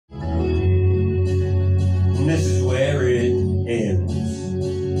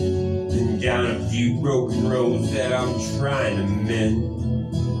few broken roads that I'm trying to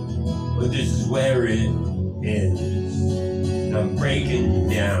mend, but this is where it ends. I'm breaking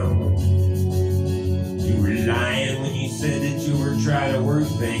down. You were lying when you said that you were trying to work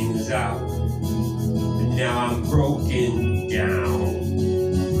things out, but now I'm broken down.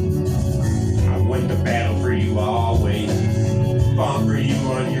 I went to battle for you always, fought for you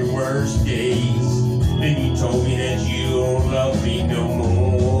on your worst days. Then you told me that you don't love me no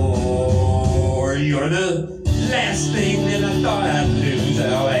more. You're the last thing that I thought I'd lose.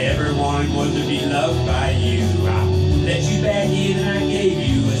 All I ever wanted was to be loved by you. I let you back in and I gave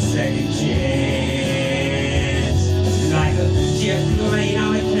you a second chance. Like a jet plane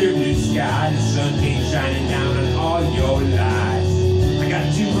on a clear blue sky, the sun came shining down on all your lies. I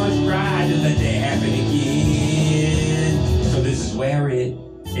got too much pride to let that happen again. So this is where it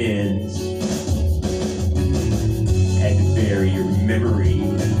ends. Had to bury your memories.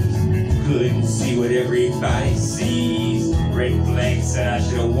 Couldn't see what everybody sees. Red flag said I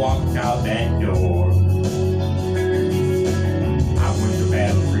should have walked out that door. I went to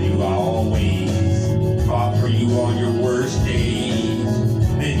battle for you always, fought for you on your worst days.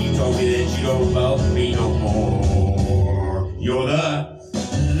 Then you told me that you don't love me no more. You're the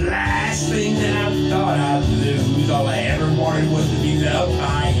last thing that I thought I'd lose. All I ever wanted was to be loved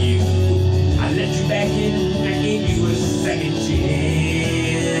by you. I let you back in and I gave you a second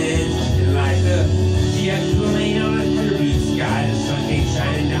chance. And like the jet plane on a clear blue sky, the sun came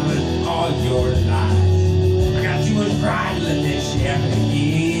shining down on all your lies. I got too much pride to let that shit happen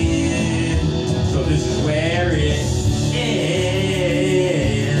again. So this is where it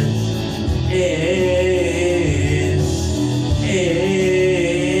ends.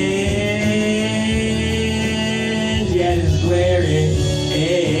 Yeah, this is where it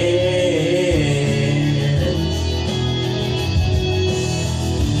ends.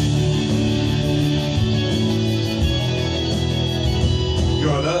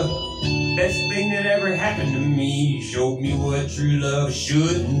 You're the best thing that ever happened to me. You showed me what true love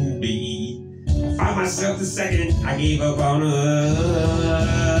shouldn't be. I found myself the second I gave up on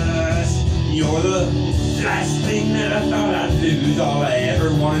us. You're the last thing that I thought I'd lose. All I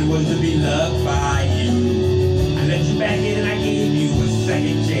ever wanted was to be loved by you. I let you back in and I gave you a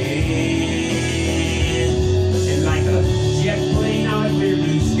second chance. And like a jet plane on a clear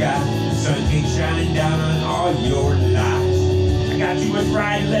blue sky, the sun came shining down on all your lies. I got too much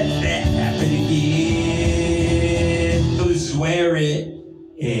pride to let that happen again. So this is where it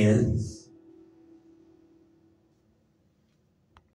ends.